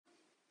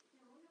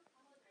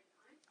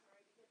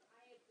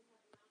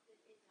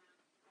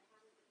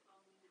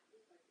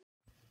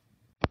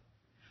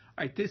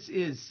All right, this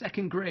is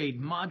second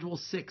grade, Module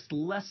 6,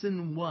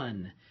 Lesson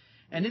 1.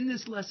 And in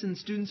this lesson,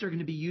 students are going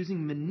to be using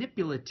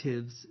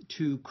manipulatives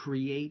to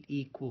create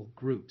equal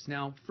groups.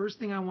 Now, first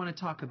thing I want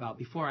to talk about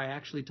before I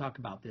actually talk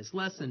about this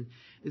lesson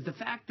is the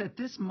fact that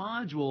this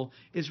module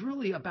is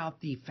really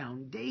about the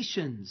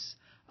foundations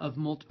of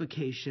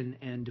multiplication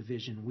and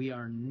division. We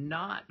are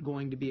not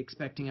going to be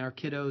expecting our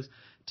kiddos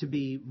to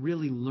be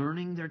really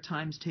learning their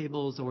times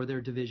tables or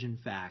their division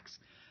facts.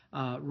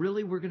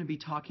 Really, we're going to be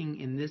talking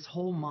in this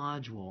whole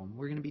module,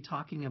 we're going to be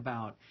talking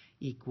about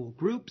equal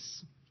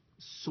groups,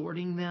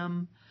 sorting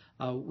them.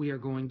 We are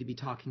going to be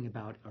talking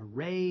about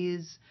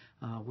arrays.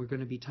 We're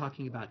going to be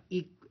talking about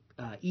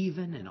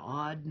even and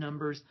odd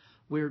numbers.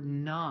 We're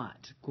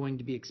not going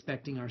to be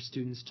expecting our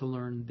students to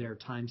learn their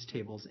times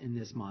tables in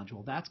this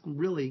module. That's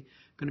really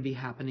going to be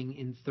happening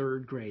in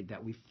third grade,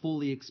 that we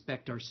fully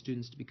expect our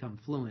students to become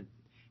fluent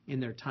in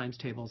their times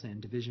tables and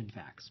division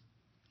facts.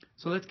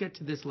 So let's get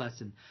to this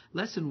lesson.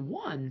 Lesson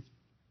 1,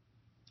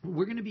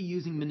 we're going to be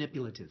using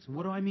manipulatives.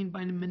 What do I mean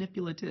by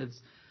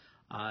manipulatives?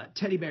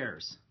 Teddy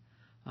bears,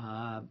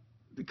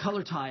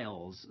 color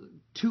tiles,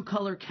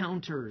 two-color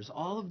counters.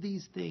 All of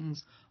these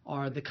things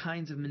are the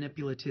kinds of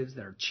manipulatives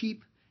that are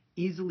cheap,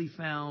 easily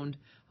found.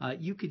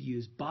 You could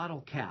use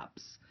bottle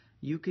caps.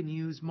 You can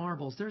use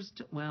marbles.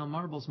 Well,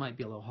 marbles might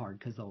be a little hard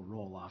because they'll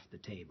roll off the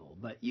table,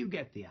 but you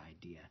get the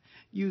idea.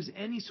 Use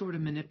any sort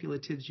of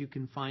manipulatives you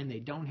can find. They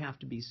don't have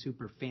to be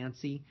super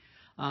fancy.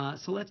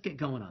 So let's get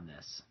going on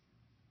this.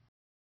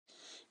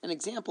 An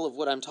example of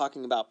what I'm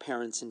talking about,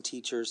 parents and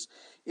teachers,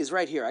 is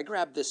right here. I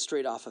grabbed this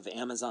straight off of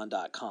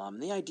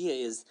Amazon.com. The idea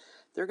is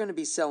they're going to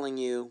be selling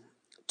you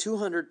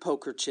 200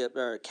 poker chip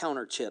or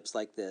counter chips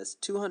like this,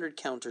 200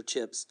 counter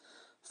chips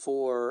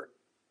for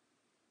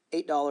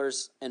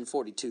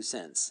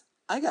 $8.42.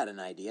 I got an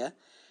idea.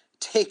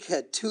 Take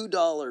a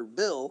 $2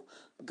 bill,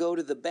 go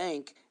to the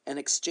bank, and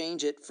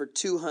exchange it for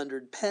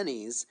 200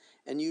 pennies,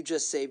 and you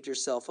just saved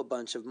yourself a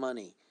bunch of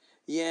money.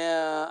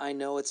 Yeah, I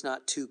know it's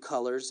not two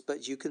colors,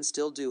 but you can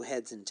still do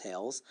heads and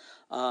tails.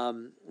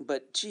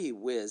 But gee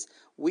whiz,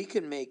 we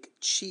can make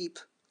cheap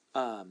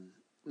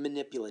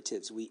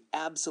manipulatives. We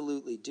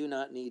absolutely do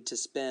not need to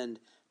spend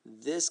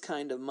this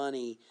kind of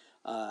money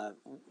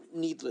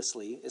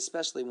needlessly,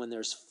 especially when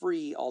there's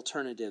free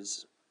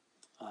alternatives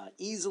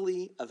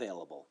easily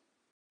available.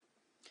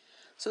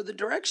 So the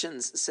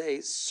directions say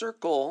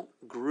circle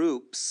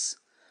groups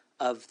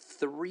of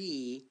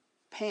 3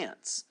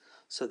 pants.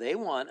 So they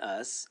want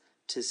us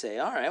to say,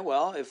 all right,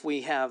 well, if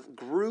we have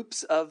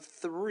groups of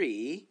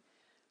 3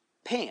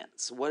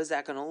 pants, what is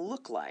that going to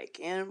look like?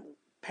 And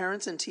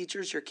parents and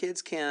teachers, your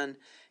kids can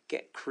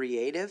get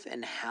creative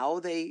in how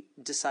they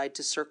decide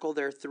to circle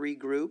their 3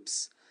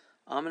 groups.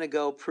 I'm going to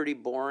go pretty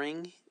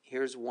boring.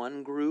 Here's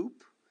one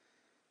group.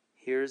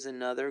 Here's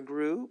another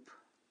group.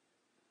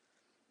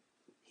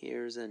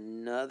 Here's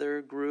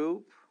another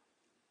group.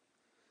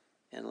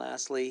 And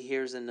lastly,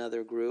 here's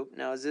another group.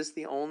 Now, is this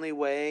the only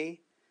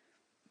way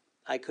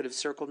I could have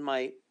circled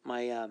my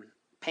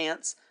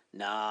pants?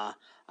 Nah,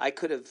 I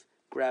could have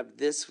grabbed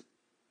this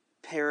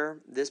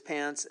pair, this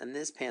pants,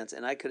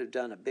 and I could have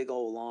done a big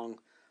old long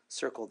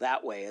circle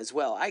that way as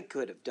well. I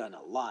could have done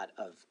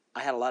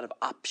I had a lot of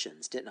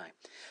options, didn't I?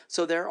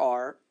 So there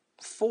are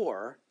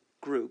 4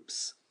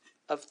 groups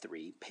of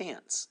 3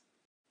 pants.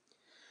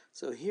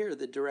 So here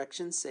the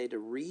directions say to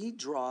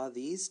redraw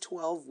these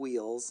 12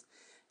 wheels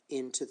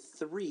into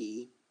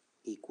 3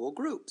 equal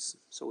groups.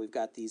 So we've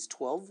got these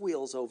 12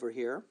 wheels over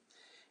here,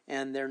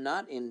 and they're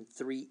not in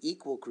 3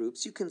 equal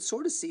groups. You can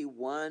sort of see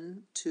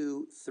 1,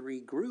 2, 3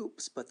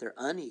 groups, but they're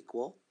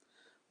unequal.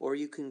 Or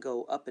you can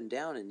go up and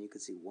down and you can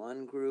see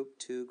 1 group,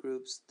 2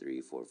 groups, 3,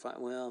 4, 5,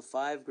 well,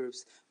 5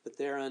 groups, but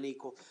they're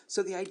unequal.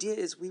 So the idea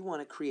is we want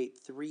to create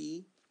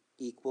 3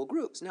 equal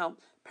groups. Now,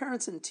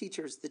 parents and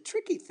teachers, the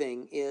tricky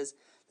thing is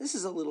this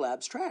is a little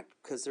abstract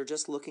because they're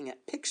just looking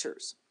at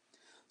pictures.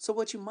 So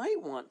what you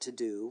might want to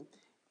do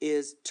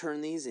is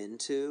turn these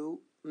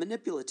into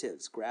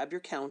manipulatives. Grab your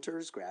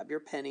counters, grab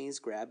your pennies,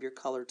 grab your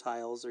color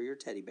tiles or your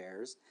teddy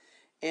bears,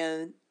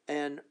 and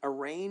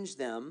arrange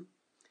them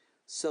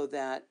so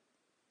that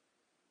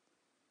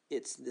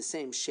it's the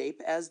same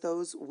shape as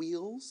those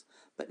wheels,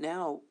 but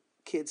now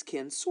kids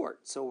can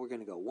sort. So we're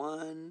going to go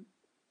 1,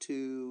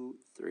 2,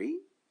 3.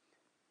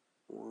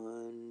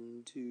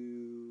 1,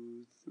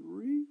 2,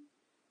 3.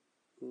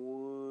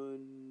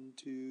 1,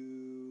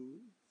 2,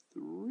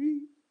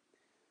 3.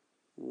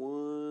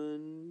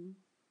 1.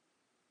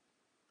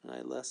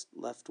 I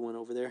left one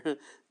over there.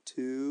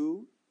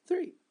 2,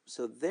 3.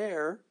 So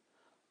there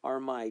are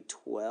my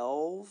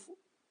 12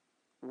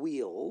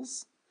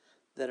 wheels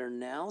that are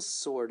now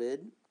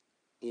sorted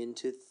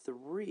into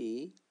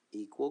 3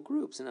 equal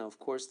groups. Now, of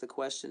course, the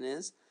question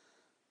is,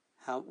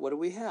 what do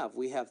we have?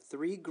 We have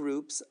 3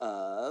 groups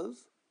of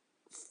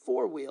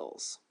 4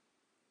 wheels.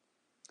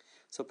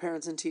 So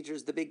parents and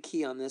teachers, the big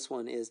key on this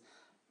one is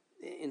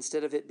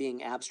instead of it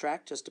being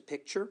abstract, just a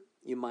picture,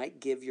 you might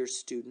give your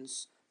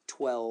students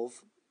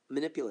 12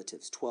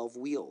 manipulatives, 12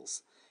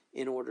 wheels,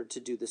 in order to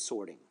do the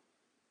sorting.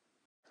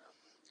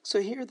 So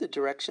here the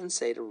directions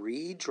say to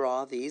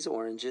redraw these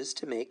oranges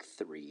to make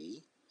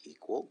 3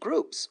 equal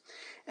groups.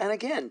 And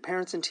again,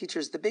 parents and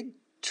teachers, the big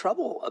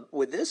trouble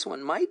with this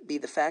one might be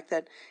the fact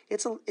that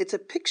it's a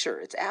picture,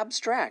 it's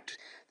abstract.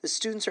 The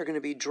students are going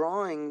to be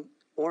drawing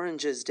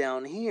oranges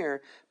down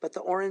here, but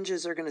the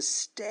oranges are going to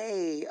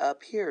stay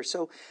up here.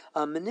 So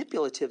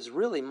manipulatives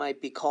really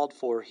might be called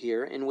for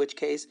here, in which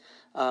case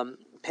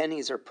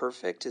pennies are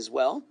perfect as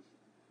well.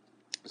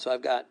 So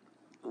I've got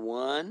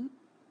 1,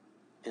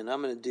 and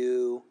I'm going to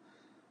do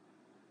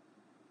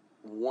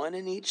 1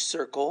 in each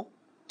circle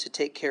to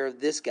take care of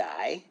this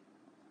guy.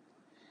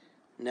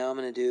 Now I'm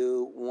going to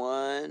do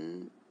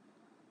 1,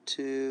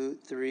 2,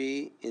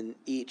 3 in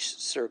each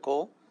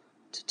circle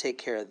to take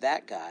care of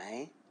that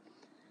guy.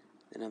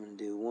 Then I'm going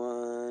to do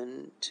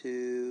 1,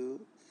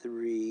 2,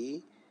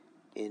 3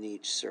 in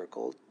each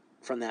circle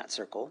from that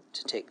circle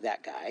to take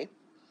that guy.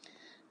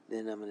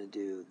 Then I'm going to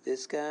do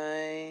this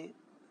guy,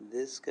 and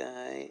this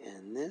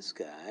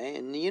guy.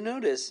 And you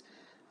notice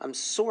I'm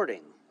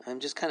sorting. I'm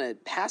just kind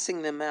of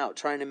passing them out,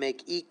 trying to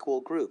make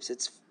equal groups.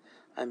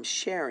 I'm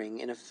sharing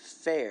in a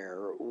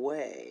fair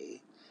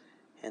way.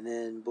 And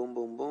then boom,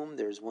 boom, boom,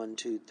 there's 1,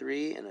 2,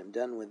 3, and I'm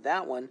done with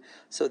that one.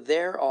 So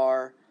there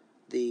are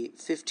the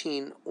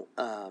 15,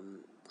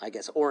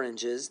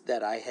 oranges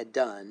that I had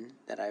done,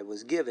 that I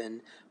was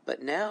given.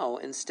 But now,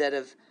 instead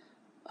of,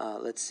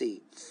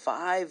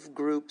 5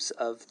 groups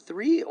of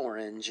 3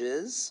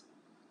 oranges,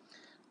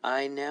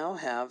 I now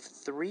have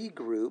 3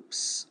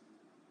 groups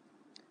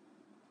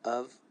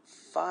of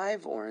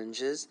 5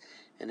 oranges.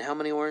 And how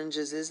many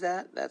oranges is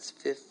that? That's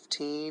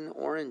 15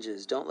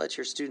 oranges. Don't let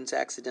your students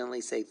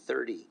accidentally say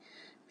 30,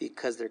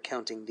 because they're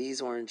counting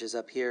these oranges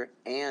up here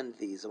and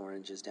these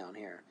oranges down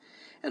here.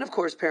 And of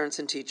course, parents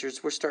and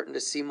teachers, we're starting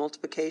to see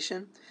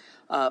multiplication,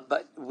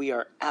 but we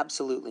are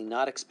absolutely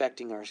not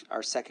expecting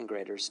our second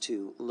graders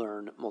to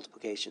learn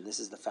multiplication. This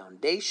is the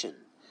foundation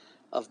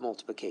of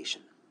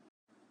multiplication.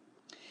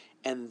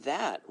 And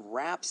that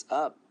wraps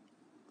up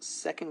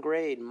second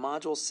grade,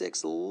 Module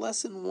 6,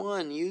 Lesson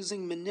 1,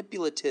 using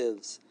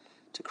manipulatives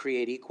to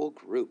create equal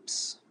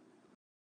groups.